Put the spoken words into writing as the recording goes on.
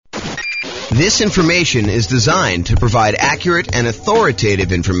This information is designed to provide accurate and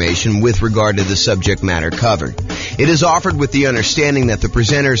authoritative information with regard to the subject matter covered. It is offered with the understanding that the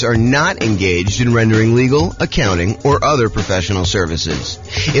presenters are not engaged in rendering legal, accounting, or other professional services.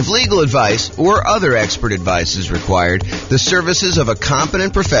 If legal advice or other expert advice is required, the services of a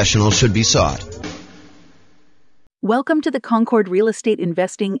competent professional should be sought. Welcome to the Concord Real Estate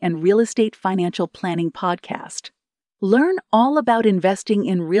Investing and Real Estate Financial Planning Podcast. Learn all about investing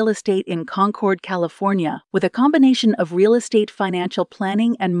in real estate in Concord, California, with a combination of real estate financial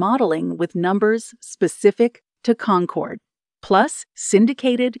planning and modeling with numbers specific to Concord, plus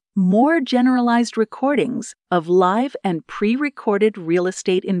syndicated, more generalized recordings of live and pre-recorded real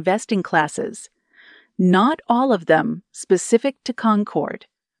estate investing classes, not all of them specific to Concord.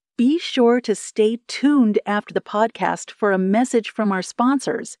 Be sure to stay tuned after the podcast for a message from our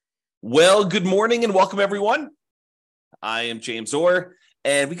sponsors. Well, good morning and welcome, everyone. I am James Orr,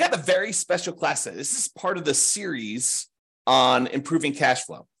 and we got a very special class today. This is part of the series on improving cash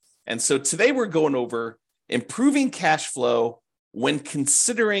flow. And so today we're going over improving cash flow when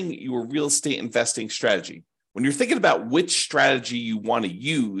considering your real estate investing strategy. When you're thinking about which strategy you want to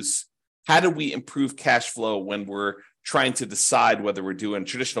use, how do we improve cash flow when we're trying to decide whether we're doing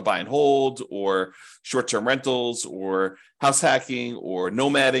traditional buy and hold or short-term rentals or house hacking or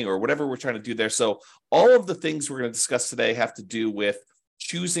nomading or whatever we're trying to do there. So all of the things we're going to discuss today have to do with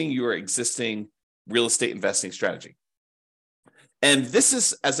choosing your existing real estate investing strategy. And this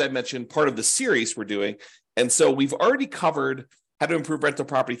is, as I mentioned, part of the series we're doing. And so we've already covered how to improve rental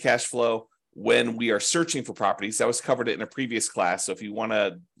property cash flow when we are searching for properties. That was covered in a previous class. So if you want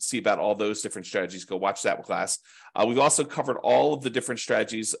to see about all those different strategies, go watch that class. We've also covered all of the different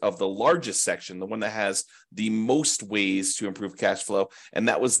strategies of the largest section, the one that has the most ways to improve cash flow. And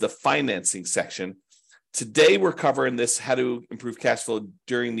that was the financing section. Today, we're covering this, how to improve cash flow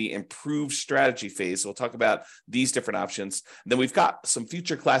during the improved strategy phase. We'll talk about these different options. And then we've got some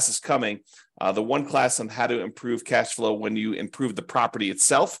future classes coming. The one class on how to improve cash flow when you improve the property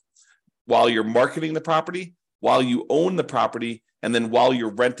itself, while you're marketing the property, while you own the property, and then while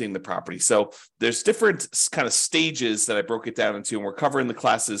you're renting the property. So there's different kind of stages that I broke it down into, and we're covering the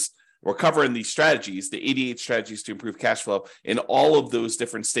classes, we're covering the strategies, the 88 strategies to improve cash flow in all of those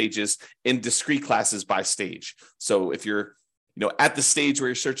different stages in discrete classes by stage. So if you're at the stage where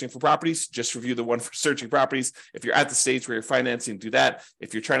you're searching for properties, just review the one for searching properties. If you're at the stage where you're financing, do that.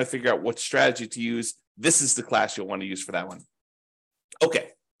 If you're trying to figure out what strategy to use, this is the class you'll want to use for that one. Okay.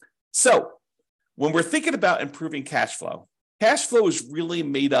 So when we're thinking about improving cash flow is really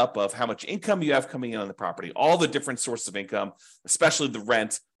made up of how much income you have coming in on the property, all the different sources of income, especially the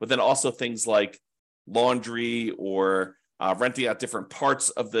rent, but then also things like laundry or renting out different parts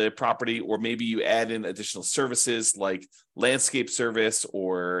of the property, or maybe you add in additional services like landscape service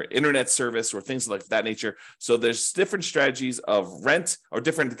or internet service or things like that nature. So there's different strategies of rent or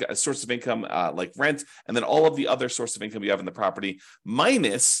different sources of income like rent, and then all of the other sources of income you have in the property,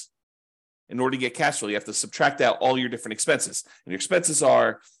 minus, in order to get cash flow, you have to subtract out all your different expenses. And your expenses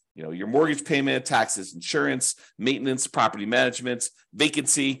are, your mortgage payment, taxes, insurance, maintenance, property management,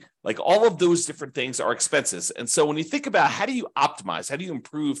 vacancy, like all of those different things are expenses. And so when you think about how do you optimize, how do you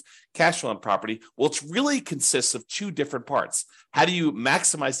improve cash flow on property? Well, it really consists of two different parts. How do you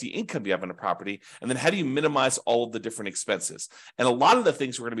maximize the income you have on a property? And then how do you minimize all of the different expenses? And a lot of the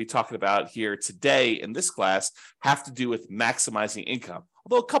things we're going to be talking about here today in this class have to do with maximizing income.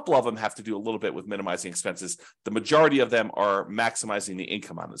 Although a couple of them have to do a little bit with minimizing expenses, the majority of them are maximizing the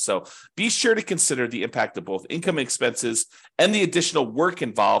income on it. So be sure to consider the impact of both income and expenses and the additional work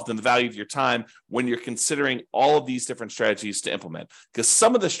involved and the value of your time when you're considering all of these different strategies to implement. Because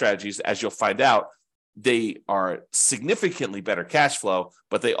some of the strategies, as you'll find out, they are significantly better cash flow,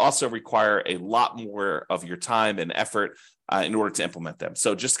 but they also require a lot more of your time and effort in order to implement them.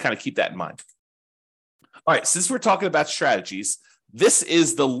 So just kind of keep that in mind. All right, since we're talking about strategies, this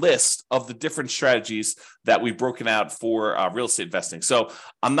is the list of the different strategies that we've broken out for real estate investing. So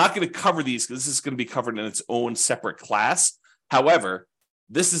I'm not going to cover these because this is going to be covered in its own separate class. However,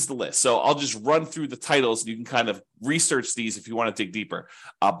 this is the list. So I'll just run through the titles and you can kind of research these if you want to dig deeper.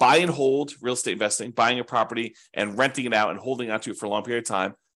 Buy and hold, real estate investing, buying a property and renting it out and holding onto it for a long period of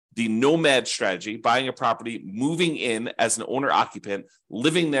time. The nomad strategy, buying a property, moving in as an owner-occupant,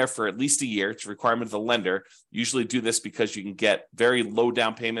 living there for at least a year. It's a requirement of the lender. Usually do this because you can get very low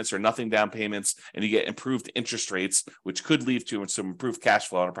down payments or nothing down payments, and you get improved interest rates, which could lead to some improved cash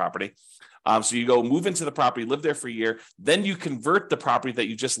flow on a property. So you go move into the property, live there for a year, then you convert the property that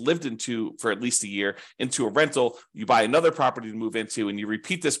you just lived into for at least a year into a rental. You buy another property to move into, and you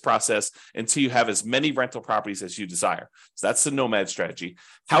repeat this process until you have as many rental properties as you desire. So that's the nomad strategy.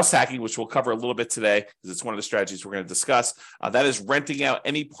 House hacking, which we'll cover a little bit today, because it's one of the strategies we're going to discuss. That is renting out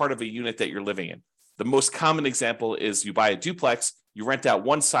any part of a unit that you're living in. The most common example is you buy a duplex, you rent out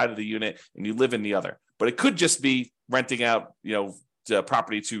one side of the unit, and you live in the other. But it could just be renting out, the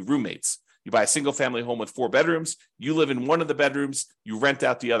property to roommates. You buy a single family home with 4 bedrooms, you live in one of the bedrooms, you rent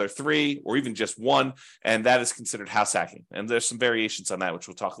out the other 3 or even just one, and that is considered house hacking. And there's some variations on that, which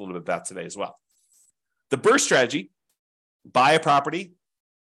we'll talk a little bit about today as well. The BRRRR strategy: buy a property,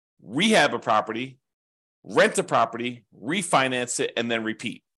 rehab a property, rent a property, refinance it, and then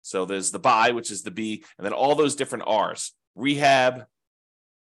repeat. So there's the buy, which is the B, and then all those different R's: rehab,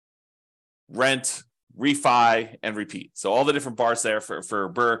 rent, refi, and repeat. So all the different bars there for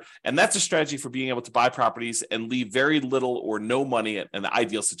BRRRR. And that's a strategy for being able to buy properties and leave very little or no money in the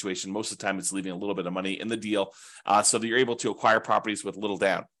ideal situation. Most of the time, it's leaving a little bit of money in the deal so that you're able to acquire properties with little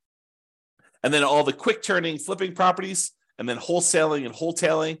down. And then all the quick turning, flipping properties, and then wholesaling and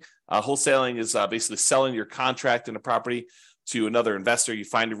wholetailing. Wholesaling is basically selling your contract in a property to another investor. You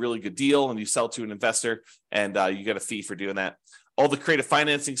find a really good deal and you sell to an investor, and you get a fee for doing that. All the creative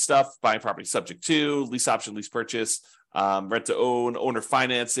financing stuff: buying property subject to, lease option, lease purchase, rent to own, owner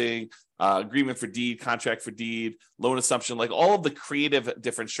financing, agreement for deed, contract for deed, loan assumption, like all of the creative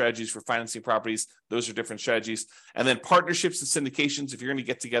different strategies for financing properties. Those are different strategies. And then partnerships and syndications: if you're going to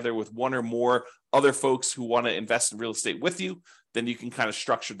get together with one or more other folks who want to invest in real estate with you, then you can kind of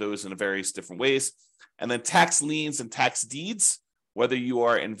structure those in various different ways. And then tax liens and tax deeds: whether you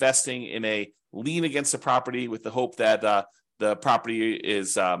are investing in a lien against a property with the hope that the property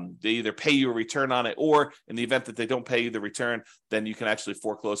is, they either pay you a return on it, or in the event that they don't pay you the return, then you can actually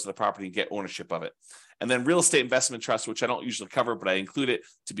foreclose to the property and get ownership of it. And then real estate investment trust, which I don't usually cover, but I include it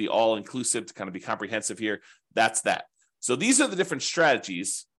to be all inclusive, to kind of be comprehensive here. That's that. So these are the different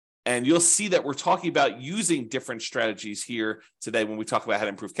strategies. And you'll see that we're talking about using different strategies here today when we talk about how to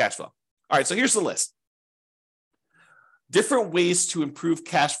improve cash flow. All right, so here's the list. Different ways to improve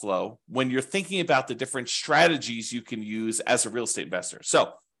cash flow when you're thinking about the different strategies you can use as a real estate investor.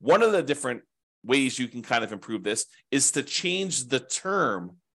 So one of the different ways you can kind of improve this is to change the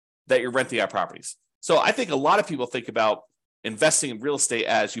term that you're renting out properties. So I think a lot of people think about investing in real estate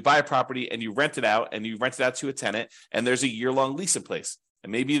as you buy a property and you rent it out, and you rent it out to a tenant, and there's a year-long lease in place.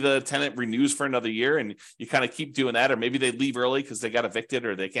 And maybe the tenant renews for another year, and you kind of keep doing that. Or maybe they leave early because they got evicted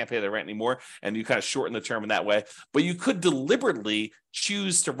or they can't pay their rent anymore, and you kind of shorten the term in that way. But you could deliberately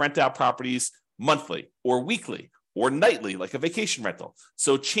choose to rent out properties monthly or weekly or nightly, like a vacation rental.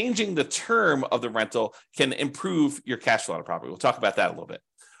 So changing the term of the rental can improve your cash flow on a property. We'll talk about that a little bit.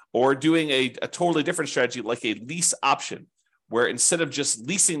 Or doing a totally different strategy, like a lease option, where instead of just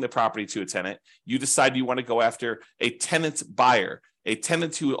leasing the property to a tenant, you decide you want to go after a tenant buyer, a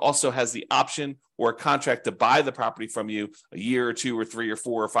tenant who also has the option or a contract to buy the property from you a year or 2 or 3 or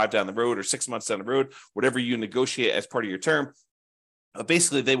 4 or 5 down the road, or 6 months down the road, whatever you negotiate as part of your term.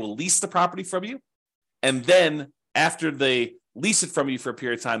 Basically, they will lease the property from you, and then after they lease it from you for a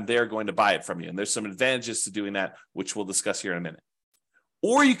period of time, they're going to buy it from you. And there's some advantages to doing that, which we'll discuss here in a minute.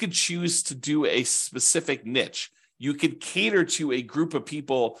 Or you could choose to do a specific niche. You could cater to a group of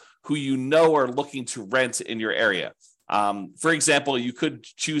people who you know are looking to rent in your area. For example, you could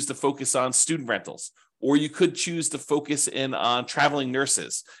choose to focus on student rentals, or you could choose to focus in on traveling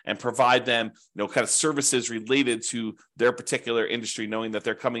nurses and provide them, kind of services related to their particular industry, knowing that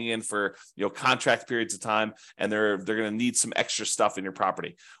they're coming in for, contract periods of time, and they're going to need some extra stuff in your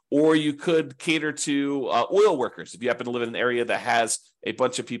property. Or you could cater to oil workers if you happen to live in an area that has a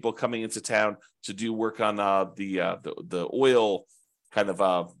bunch of people coming into town to do work on the oil kind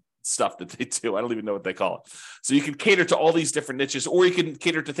of stuff that they do. I don't even know what they call it. So you can cater to all these different niches, or you can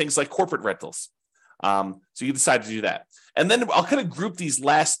cater to things like corporate rentals. So you decide to do that. And then I'll kind of group these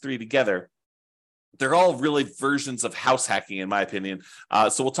last 3 together. They're all really versions of house hacking, in my opinion.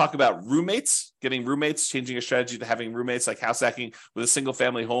 So we'll talk about roommates, getting roommates, changing your strategy to having roommates, like house hacking with a single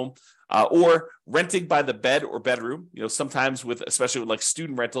family home, or renting by the bed or bedroom. Sometimes especially with like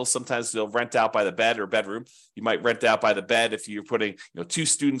student rentals, sometimes they'll rent out by the bed or bedroom. You might rent out by the bed if you're putting 2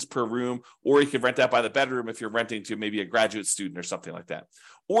 students per room, or you could rent out by the bedroom if you're renting to maybe a graduate student or something like that.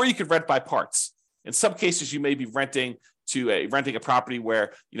 Or you could rent by parts. In some cases, you may be renting a property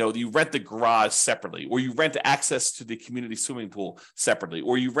where you rent the garage separately, or you rent access to the community swimming pool separately,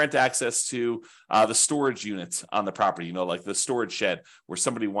 or you rent access to the storage units on the property, like the storage shed where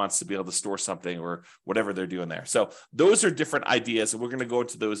somebody wants to be able to store something or whatever they're doing there. So those are different ideas, and we're going to go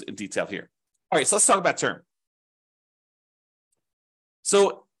into those in detail here. All right, so let's talk about term.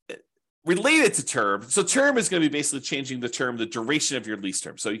 So related to term, so term is going to be basically changing the term, the duration of your lease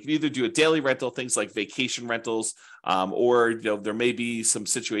term. So you can either do a daily rental, things like vacation rentals, or there may be some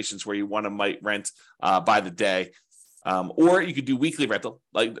situations where you might rent by the day, or you could do weekly rental.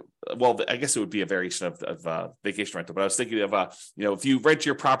 I guess it would be a variation of vacation rental. But I was thinking of if you rent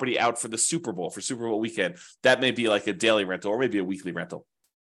your property out for the Super Bowl weekend, that may be like a daily rental or maybe a weekly rental.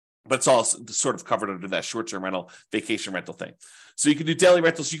 But it's all sort of covered under that short-term rental, vacation rental thing. So you can do daily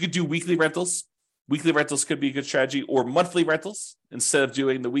rentals. You could do weekly rentals. Weekly rentals could be a good strategy, or monthly rentals. Instead of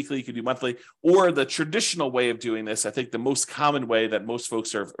doing the weekly, you could do monthly. Or the traditional way of doing this, I think the most common way that most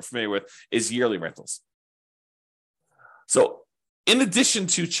folks are familiar with is yearly rentals. So in addition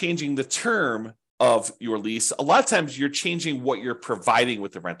to changing the term of your lease, a lot of times you're changing what you're providing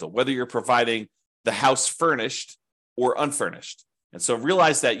with the rental, whether you're providing the house furnished or unfurnished. And so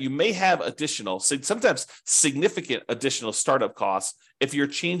realize that you may have sometimes significant additional startup costs if you're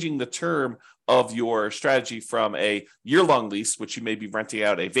changing the term of your strategy from a year-long lease, which you may be renting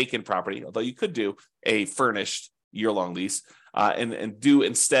out a vacant property, although you could do a furnished year-long lease, and do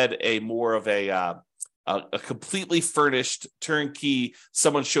instead a more of a completely furnished turnkey.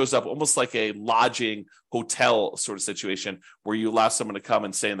 Someone shows up almost like a lodging hotel sort of situation where you allow someone to come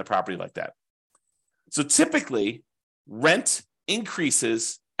and stay in the property like that. So typically, rent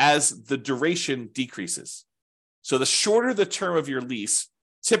increases as the duration decreases. So the shorter the term of your lease,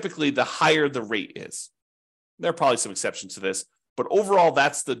 typically the higher the rate is. There are probably some exceptions to this, but overall,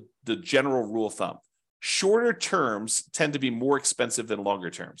 that's the general rule of thumb. Shorter terms tend to be more expensive than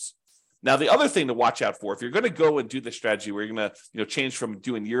longer terms. Now, the other thing to watch out for, if you're going to go and do this strategy where you're going to change from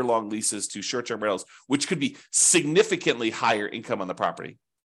doing year-long leases to short-term rentals, which could be significantly higher income on the property,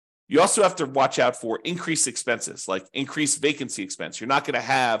 you also have to watch out for increased expenses, like increased vacancy expense. You're not going to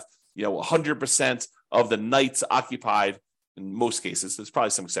have 100% of the nights occupied in most cases. There's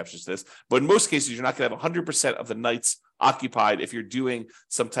probably some exceptions to this, but in most cases, you're not going to have 100% of the nights occupied if you're doing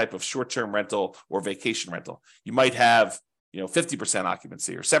some type of short-term rental or vacation rental. You might have 50%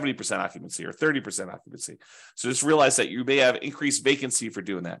 occupancy or 70% occupancy or 30% occupancy. So just realize that you may have increased vacancy for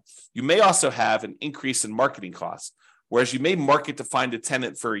doing that. You may also have an increase in marketing costs. Whereas you may market to find a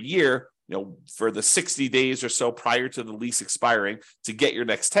tenant for a year, for the 60 days or so prior to the lease expiring to get your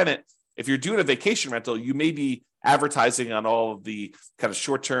next tenant. If you're doing a vacation rental, you may be advertising on all of the kind of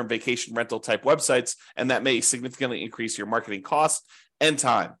short-term vacation rental type websites, and that may significantly increase your marketing costs and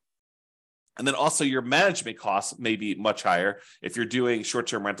time. And then also your management costs may be much higher. If you're doing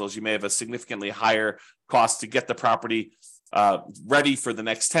short-term rentals, you may have a significantly higher cost to get the property ready for the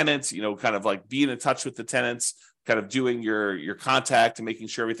next tenant, kind of like being in touch with the tenants, kind of doing your contact and making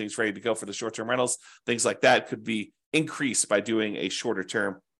sure everything's ready to go for the short-term rentals. Things like that could be increased by doing a shorter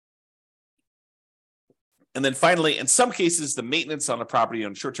term. And then finally, in some cases, the maintenance on a property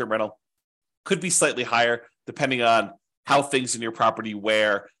on short-term rental could be slightly higher depending on how things in your property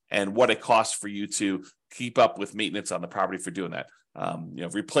wear and what it costs for you to keep up with maintenance on the property for doing that.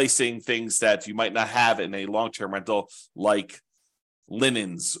 Replacing things that you might not have in a long-term rental, like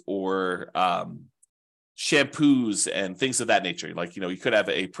linens or shampoos and things of that nature. Like, you could have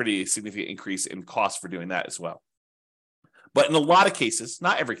a pretty significant increase in cost for doing that as well. But in a lot of cases,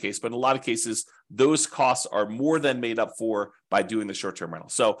 not every case, but in a lot of cases, those costs are more than made up for by doing the short-term rental.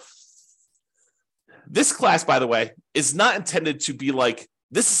 So this class, by the way, is not intended to be like,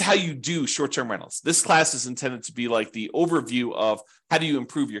 this is how you do short-term rentals. This class is intended to be like the overview of how do you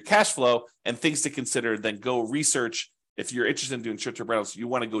improve your cash flow and things to consider, then go research. If you're interested in doing short-term rentals, you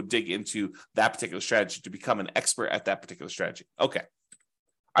want to go dig into that particular strategy to become an expert at that particular strategy. Okay. All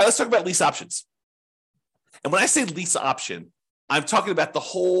right, let's talk about lease options. And when I say lease option, I'm talking about the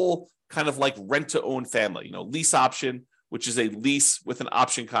whole kind of like rent-to-own family. Lease option, which is a lease with an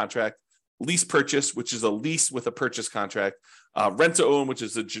option contract. Lease purchase, which is a lease with a purchase contract. Rent-to-own, which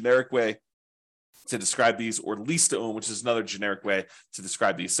is a generic way to describe these, or lease-to-own, which is another generic way to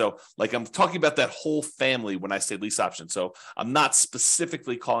describe these. So like I'm talking about that whole family when I say lease option. So I'm not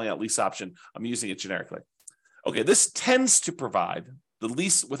specifically calling out lease option. I'm using it generically. Okay, this tends to provide the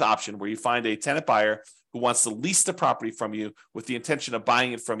lease with option where you find a tenant buyer who wants to lease the property from you with the intention of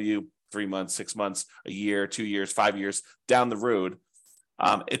buying it from you 3 months, 6 months, a year, 2 years, 5 years down the road.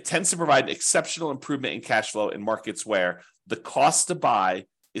 It tends to provide exceptional improvement in cash flow in markets where the cost to buy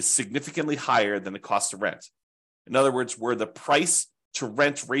is significantly higher than the cost to rent. In other words, where the price to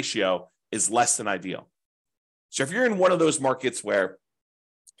rent ratio is less than ideal. So if you're in one of those markets where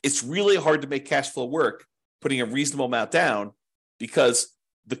it's really hard to make cash flow work, putting a reasonable amount down because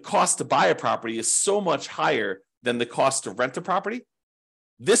the cost to buy a property is so much higher than the cost to rent a property,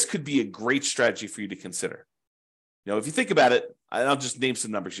 this could be a great strategy for you to consider. If you think about it, and I'll just name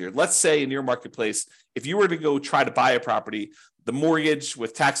some numbers here. Let's say in your marketplace, if you were to go try to buy a property, the mortgage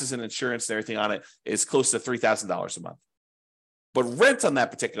with taxes and insurance and everything on it is close to $3,000 a month. But rent on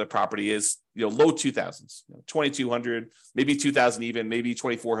that particular property is, low 2000s, 2,200, maybe 2,000 even, maybe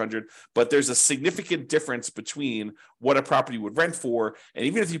 2,400. But there's a significant difference between what a property would rent for, and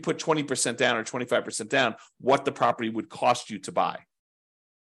even if you put 20% down or 25% down, what the property would cost you to buy.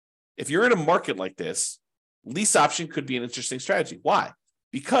 If you're in a market like this, lease option could be an interesting strategy. Why?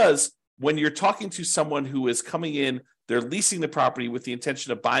 Because when you're talking to someone who is coming in, they're leasing the property with the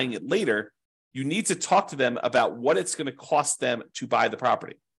intention of buying it later, you need to talk to them about what it's going to cost them to buy the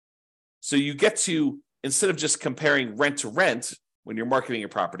property. So you get to, instead of just comparing rent to rent when you're marketing your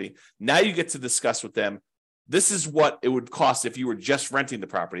property, now you get to discuss with them, this is what it would cost if you were just renting the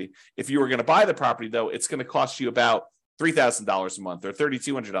property. If you were going to buy the property, though, it's going to cost you about $3,000 a month or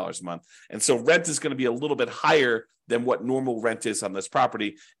 $3,200 a month. And so rent is going to be a little bit higher than what normal rent is on this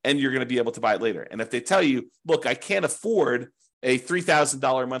property, and you're going to be able to buy it later. And if they tell you, look, I can't afford a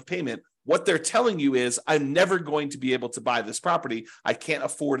 $3,000 a month payment, what they're telling you is, I'm never going to be able to buy this property. I can't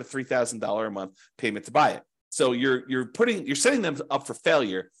afford a $3,000 a month payment to buy it. So you're setting them up for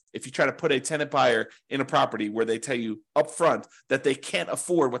failure if you try to put a tenant buyer in a property where they tell you up front that they can't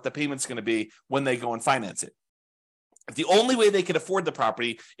afford what the payment's going to be when they go and finance it. If the only way they can afford the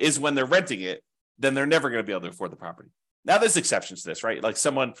property is when they're renting it, then they're never going to be able to afford the property. Now, there's exceptions to this, right? Like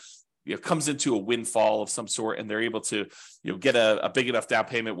someone comes into a windfall of some sort and they're able to get a big enough down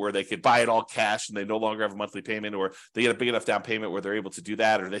payment where they could buy it all cash and they no longer have a monthly payment, or they get a big enough down payment where they're able to do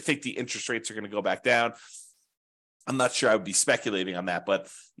that, or they think the interest rates are going to go back down. I'm not sure I would be speculating on that, but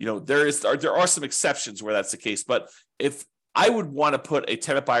there are some exceptions where that's the case. But if I would want to put a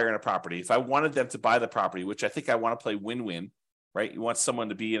tenant buyer in a property, if I wanted them to buy the property, which I think I want to play win-win, right? You want someone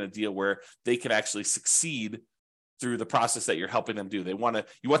to be in a deal where they can actually succeed through the process that you're helping them do. You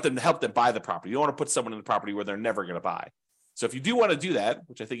want them to help them buy the property. You don't want to put someone in the property where they're never going to buy. So if you do want to do that,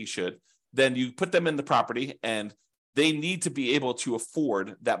 which I think you should, then you put them in the property and they need to be able to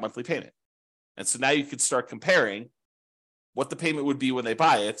afford that monthly payment. And so now you could start comparing what the payment would be when they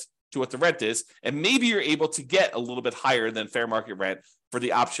buy it to what the rent is, and maybe you're able to get a little bit higher than fair market rent for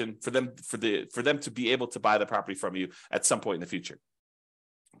the option for them to be able to buy the property from you at some point in the future.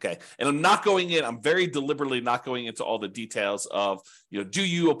 Okay, and I'm very deliberately not going into all the details of, do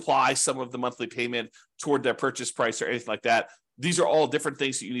you apply some of the monthly payment toward their purchase price or anything like that. These are all different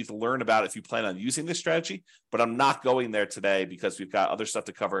things that you need to learn about if you plan on using this strategy, but I'm not going there today because we've got other stuff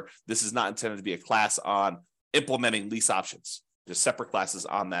to cover. This is not intended to be a class on implementing lease options. There's separate classes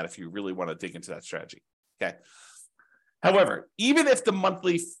on that if you really want to dig into that strategy. Okay. However, even if the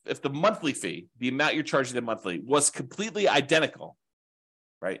monthly fee, the amount you're charging them monthly, was completely identical,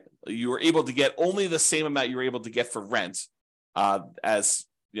 right? You were able to get only the same amount you were able to get for rent as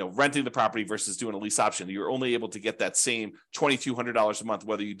renting the property versus doing a lease option. You were only able to get that same $2,200 a month,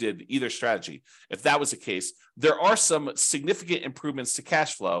 whether you did either strategy. If that was the case, there are some significant improvements to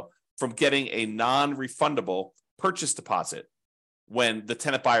cash flow from getting a non-refundable purchase deposit when the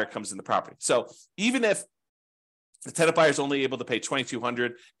tenant buyer comes in the property. So even if the tenant buyer is only able to pay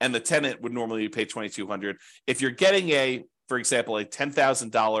 $2,200 and the tenant would normally pay $2,200, if you're getting for example, a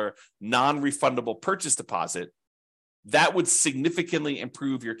 $10,000 non-refundable purchase deposit, that would significantly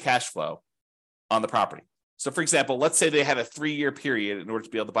improve your cash flow on the property. So for example, let's say they had a 3-year period in order to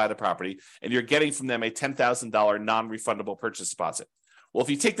be able to buy the property, and you're getting from them a $10,000 non-refundable purchase deposit. Well, if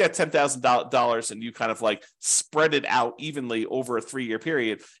you take that $10,000 and you kind of like spread it out evenly over a 3-year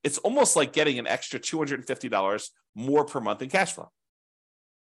period, it's almost like getting an extra $250 more per month in cash flow.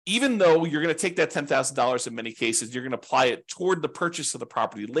 Even though you're going to take that $10,000 in many cases, you're going to apply it toward the purchase of the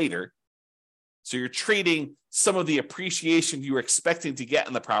property later. So you're trading some of the appreciation you were expecting to get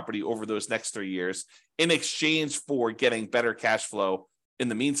in the property over those next 3 years in exchange for getting better cash flow in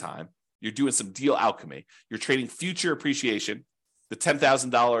the meantime. You're doing some deal alchemy. You're trading future appreciation, the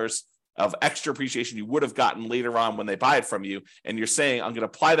 $10,000 of extra appreciation you would have gotten later on when they buy it from you. And you're saying, I'm going to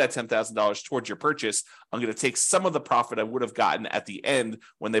apply that $10,000 towards your purchase. I'm going to take some of the profit I would have gotten at the end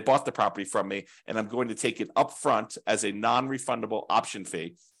when they bought the property from me, and I'm going to take it up front as a non-refundable option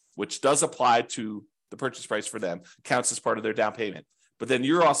fee, which does apply to the purchase price for them, counts as part of their down payment. But then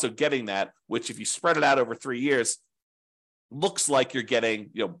you're also getting that, which if you spread it out over 3 years, looks like you're getting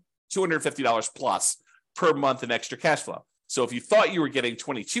 $250 plus per month in extra cash flow. So if you thought you were getting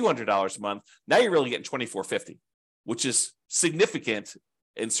 $2,200 a month, now you're really getting $2,450, which is significant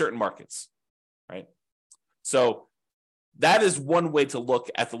in certain markets, right? So that is one way to look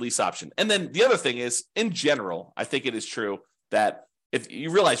at the lease option. And then the other thing is, in general, I think it is true that if you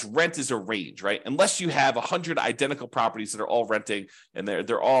realize rent is a range, right? Unless you have 100 identical properties that are all renting and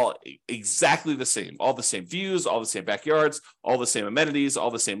they're all exactly the same, all the same views, all the same backyards, all the same amenities,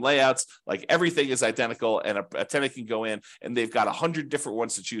 all the same layouts, like everything is identical, and a tenant can go in and they've got 100 different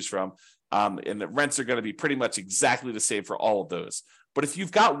ones to choose from, and the rents are going to be pretty much exactly the same for all of those. But if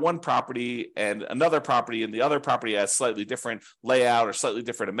you've got one property and another property, and the other property has slightly different layout or slightly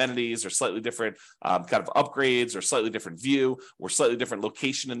different amenities or slightly different kind of upgrades or slightly different view or slightly different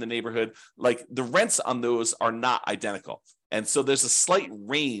location in the neighborhood, like the rents on those are not identical. And so there's a slight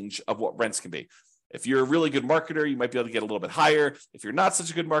range of what rents can be. If you're a really good marketer, you might be able to get a little bit higher. If you're not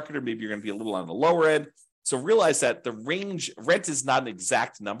such a good marketer, maybe you're going to be a little on the lower end. So realize that the rent is not an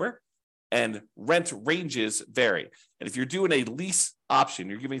exact number, and rent ranges vary. And if you're doing a lease option,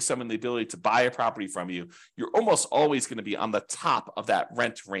 you're giving someone the ability to buy a property from you, you're almost always going to be on the top of that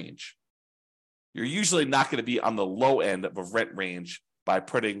rent range. You're usually not going to be on the low end of a rent range by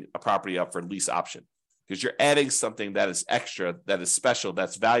putting a property up for lease option, because you're adding something that is extra, that is special,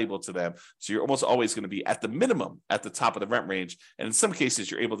 that's valuable to them. So you're almost always going to be at the minimum at the top of the rent range. And in some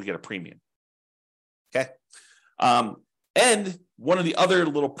cases, you're able to get a premium. Okay. And one of the other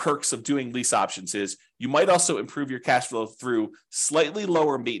little perks of doing lease options is you might also improve your cash flow through slightly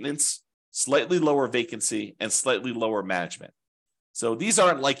lower maintenance, slightly lower vacancy, and slightly lower management. So these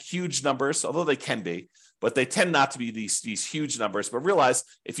aren't like huge numbers, although they can be, but they tend not to be these huge numbers. But realize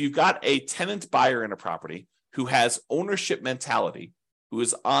if you've got a tenant buyer in a property who has ownership mentality, who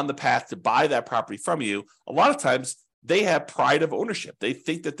is on the path to buy that property from you, a lot of times they have pride of ownership. They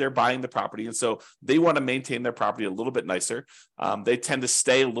think that they're buying the property, and so they want to maintain their property a little bit nicer. They tend to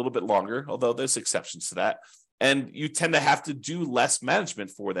stay a little bit longer, although there's exceptions to that. And you tend to have to do less management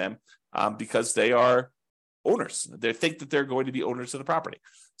for them because they are owners. They think that they're going to be owners of the property.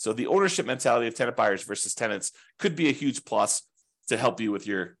 So the ownership mentality of tenant buyers versus tenants could be a huge plus to help you with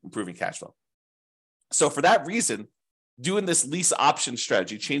your improving cash flow. So for that reason, doing this lease option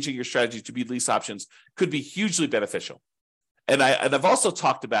strategy, changing your strategy to be lease options, could be hugely beneficial. And I've also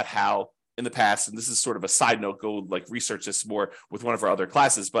talked about how in the past, and this is sort of a side note, go like research this more with one of our other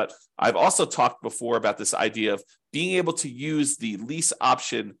classes, but I've also talked before about this idea of being able to use the lease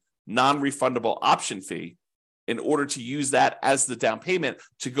option non-refundable option fee in order to use that as the down payment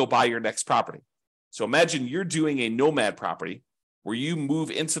to go buy your next property. So imagine you're doing a nomad property where you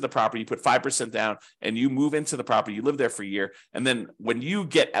move into the property, you put 5% down, and you move into the property, you live there for a year, and then when you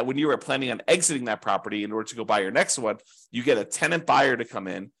are planning on exiting that property in order to go buy your next one, you get a tenant buyer to come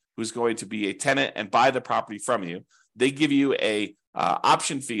in who's going to be a tenant and buy the property from you. They give you a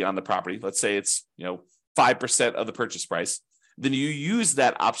option fee on the property. Let's say it's 5% of the purchase price. Then you use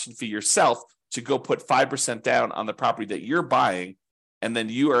that option fee yourself to go put 5% down on the property that you're buying, and then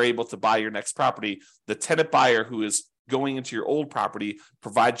you are able to buy your next property. The tenant buyer who is going into your old property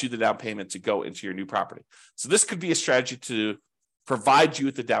provides you the down payment to go into your new property. So this could be a strategy to provide you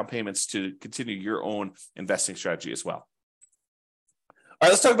with the down payments to continue your own investing strategy as well. All right,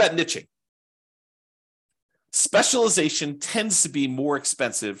 let's talk about niching. Specialization tends to be more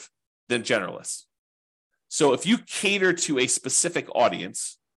expensive than generalists. So if you cater to a specific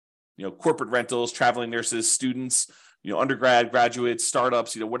audience, corporate rentals, traveling nurses, students, undergrad, graduates,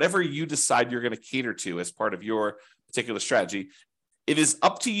 startups, whatever you decide you're going to cater to as part of your particular strategy, it is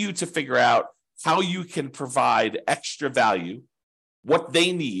up to you to figure out how you can provide extra value, what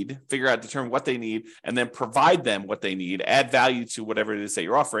they need, determine what they need, and then provide them what they need, add value to whatever it is that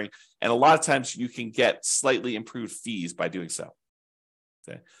you're offering. And a lot of times you can get slightly improved fees by doing so.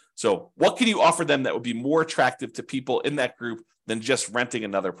 Okay. So what can you offer them that would be more attractive to people in that group than just renting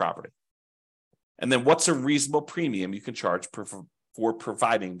another property? And then what's a reasonable premium you can charge for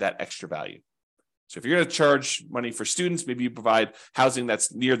providing that extra value? So if you're going to charge money for students, maybe you provide housing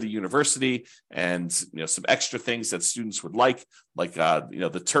that's near the university and some extra things that students would like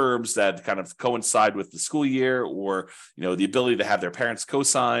the terms that kind of coincide with the school year, or the ability to have their parents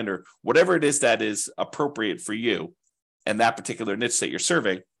co-sign, or whatever it is that is appropriate for you and that particular niche that you're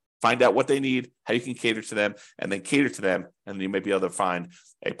serving. Find out what they need, how you can cater to them, and then cater to them, and then you might be able to find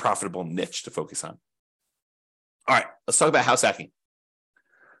a profitable niche to focus on. All right, let's talk about house hacking.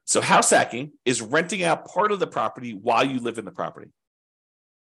 So house hacking is renting out part of the property while you live in the property.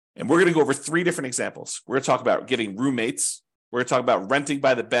 And we're going to go over 3 different examples. We're going to talk about getting roommates. We're going to talk about renting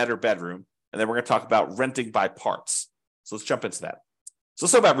by the bed or bedroom. And then we're going to talk about renting by parts. So let's jump into that. So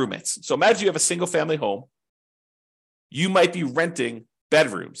let's talk about roommates. So imagine you have a single family home. You might be renting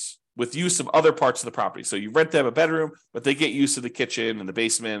bedrooms with use of other parts of the property. So you rent them a bedroom, but they get use of the kitchen and the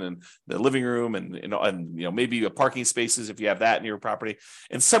basement and the living room and maybe a parking spaces if you have that in your property.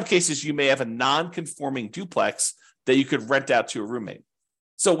 In some cases, you may have a non-conforming duplex that you could rent out to a roommate.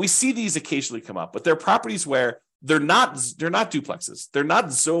 So we see these occasionally come up, but they're properties where they're not duplexes. They're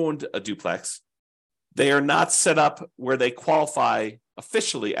not zoned a duplex. They are not set up where they qualify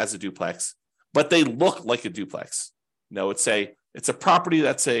officially as a duplex, but they look like a duplex. It's a property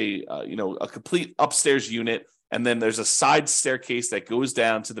that's a complete upstairs unit, and then there's a side staircase that goes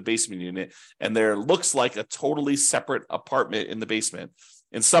down to the basement unit, and there looks like a totally separate apartment in the basement.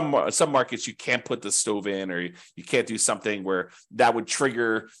 In some markets, you can't put the stove in, or you can't do something where that would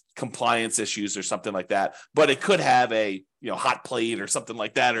trigger compliance issues or something like that. But it could have a hot plate or something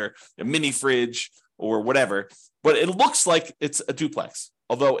like that, or a mini fridge or whatever. But it looks like it's a duplex,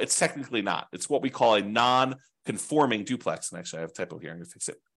 although it's technically not. It's what we call a non-conforming duplex. And actually, I have a typo here. I'm going to fix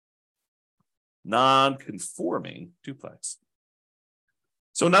it. Non-conforming duplex.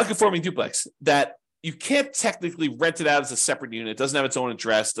 So non-conforming duplex, that you can't technically rent it out as a separate unit. It doesn't have its own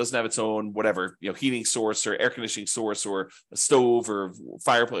address, doesn't have its own whatever, heating source or air conditioning source or a stove or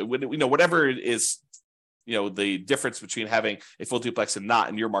fireplace, whatever it is, the difference between having a full duplex and not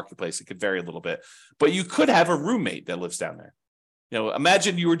in your marketplace, it could vary a little bit. But you could have a roommate that lives down there.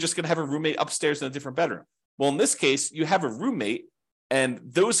 Imagine you were just going to have a roommate upstairs in a different bedroom. Well, in this case, you have a roommate, and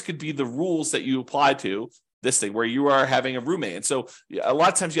those could be the rules that you apply to this thing where you are having a roommate. And so a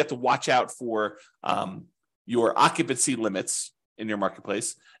lot of times you have to watch out for your occupancy limits in your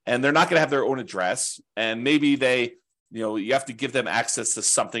marketplace, and they're not going to have their own address. And maybe you have to give them access to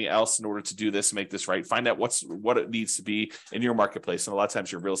something else in order to do this, make this right. Find out what it needs to be in your marketplace. And a lot of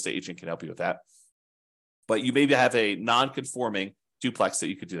times your real estate agent can help you with that. But you maybe have a non-conforming duplex that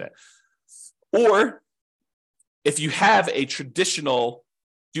you could do that. Or if you have a traditional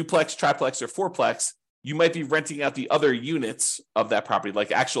duplex, triplex, or fourplex, you might be renting out the other units of that property,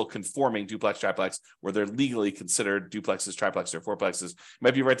 like actual conforming duplex, triplex, where they're legally considered duplexes, triplexes, or fourplexes. You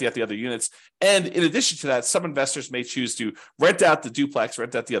might be renting out the other units. And in addition to that, some investors may choose to rent out the duplex,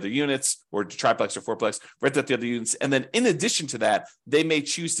 rent out the other units, or triplex or fourplex, rent out the other units. And then in addition to that, they may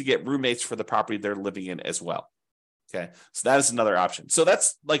choose to get roommates for the property they're living in as well. Okay, so that is another option. So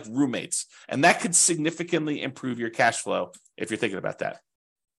that's like roommates. And that could significantly improve your cash flow if you're thinking about that.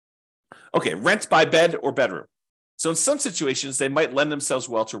 Okay, rent by bed or bedroom. So in some situations, they might lend themselves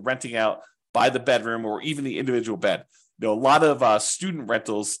well to renting out by the bedroom or even the individual bed. A lot of student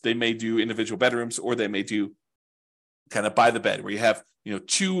rentals, they may do individual bedrooms, or they may do kind of by the bed, where you have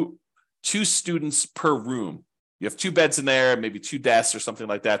two students per room. You have two beds in there, maybe two desks or something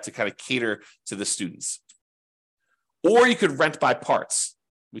like that to kind of cater to the students. Or you could rent by parts.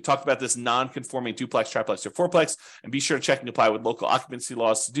 We talked about this non-conforming duplex, triplex, or fourplex, and be sure to check and comply with local occupancy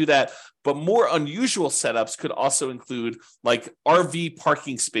laws to do that. But more unusual setups could also include like RV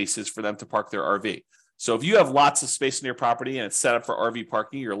parking spaces for them to park their RV. So if you have lots of space in your property and it's set up for RV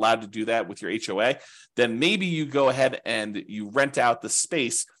parking, you're allowed to do that with your HOA, then maybe you go ahead and you rent out the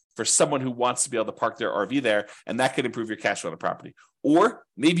space for someone who wants to be able to park their RV there, and that could improve your cash flow on the property. Or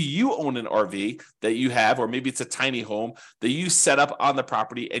maybe you own an RV that you have, or maybe it's a tiny home that you set up on the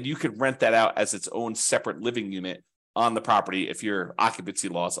property, and you could rent that out as its own separate living unit on the property if your occupancy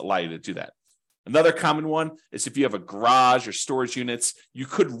laws allow you to do that. Another common one is if you have a garage or storage units, you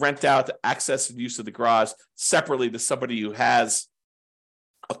could rent out the access and use of the garage separately to somebody who has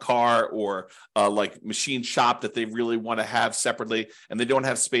a car or like machine shop that they really want to have separately, and they don't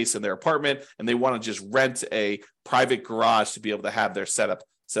have space in their apartment, and they want to just rent a private garage to be able to have their setup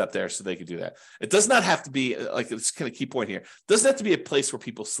there so they can do that. It does not have to be, like, it's kind of key point here, it doesn't have to be a place where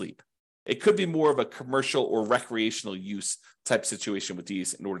people sleep. It could be more of a commercial or recreational use type situation with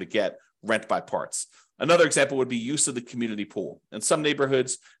these in order to get rent by parts. Another example would be use of the community pool. In some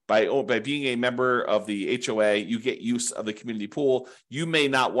neighborhoods, by being a member of the HOA, you get use of the community pool. You may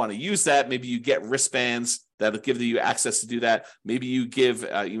not want to use that. Maybe you get wristbands that'll give you access to do that. Maybe you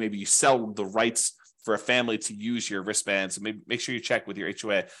maybe you sell the rights for a family to use your wristbands. So maybe make sure you check with your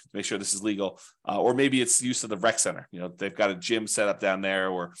HOA to make sure this is legal. Or maybe it's use of the rec center. They've got a gym set up down there,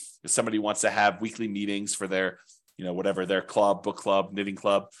 or if somebody wants to have weekly meetings for their, whatever, their club, book club, knitting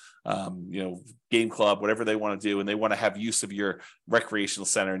club, game club, whatever they want to do, and they want to have use of your recreational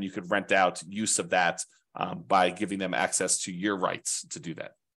center, and you could rent out use of that by giving them access to your rights to do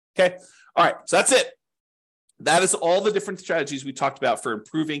that. Okay. All right. So that's it. That is all the different strategies we talked about for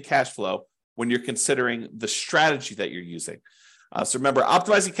improving cash flow when you're considering the strategy that you're using. So remember,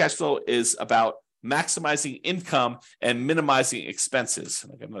 optimizing cash flow is about maximizing income and minimizing expenses.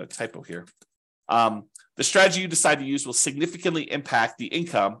 I got another typo here. The strategy you decide to use will significantly impact the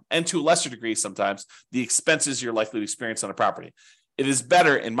income and, to a lesser degree sometimes, the expenses you're likely to experience on a property. It is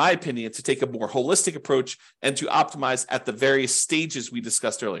better, in my opinion, to take a more holistic approach and to optimize at the various stages we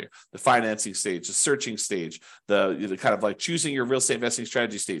discussed earlier: the financing stage, the searching stage, the kind of like choosing your real estate investing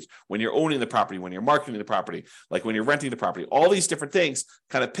strategy stage, when you're owning the property, when you're marketing the property, like when you're renting the property, all these different things.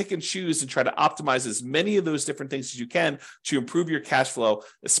 Kind of pick and choose and try to optimize as many of those different things as you can to improve your cash flow,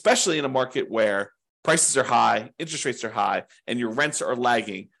 especially in a market where prices are high, interest rates are high, and your rents are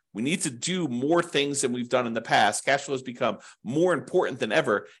lagging. We need to do more things than we've done in the past. Cash flow has become more important than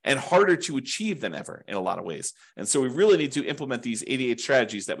ever and harder to achieve than ever in a lot of ways. And so we really need to implement these 88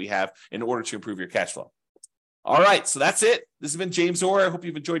 strategies that we have in order to improve your cash flow. All right, so that's it. This has been James Orr. I hope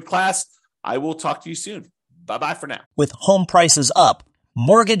you've enjoyed class. I will talk to you soon. Bye-bye for now. With home prices up,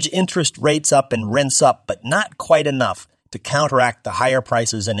 mortgage interest rates up, and rents up, but not quite enough to counteract the higher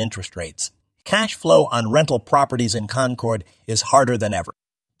prices and interest rates, cash flow on rental properties in Concord is harder than ever.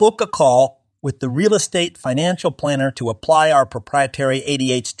 Book a call with the Real Estate Financial Planner to apply our proprietary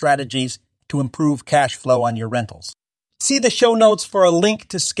 88 strategies to improve cash flow on your rentals. See the show notes for a link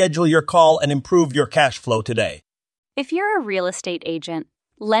to schedule your call and improve your cash flow today. If you're a real estate agent,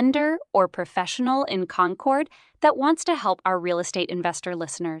 lender, or professional in Concord that wants to help our real estate investor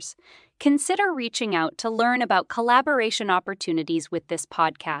listeners, consider reaching out to learn about collaboration opportunities with this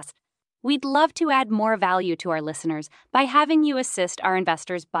podcast. We'd love to add more value to our listeners by having you assist our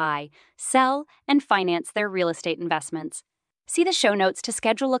investors buy, sell, and finance their real estate investments. See the show notes to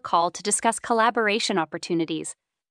schedule a call to discuss collaboration opportunities.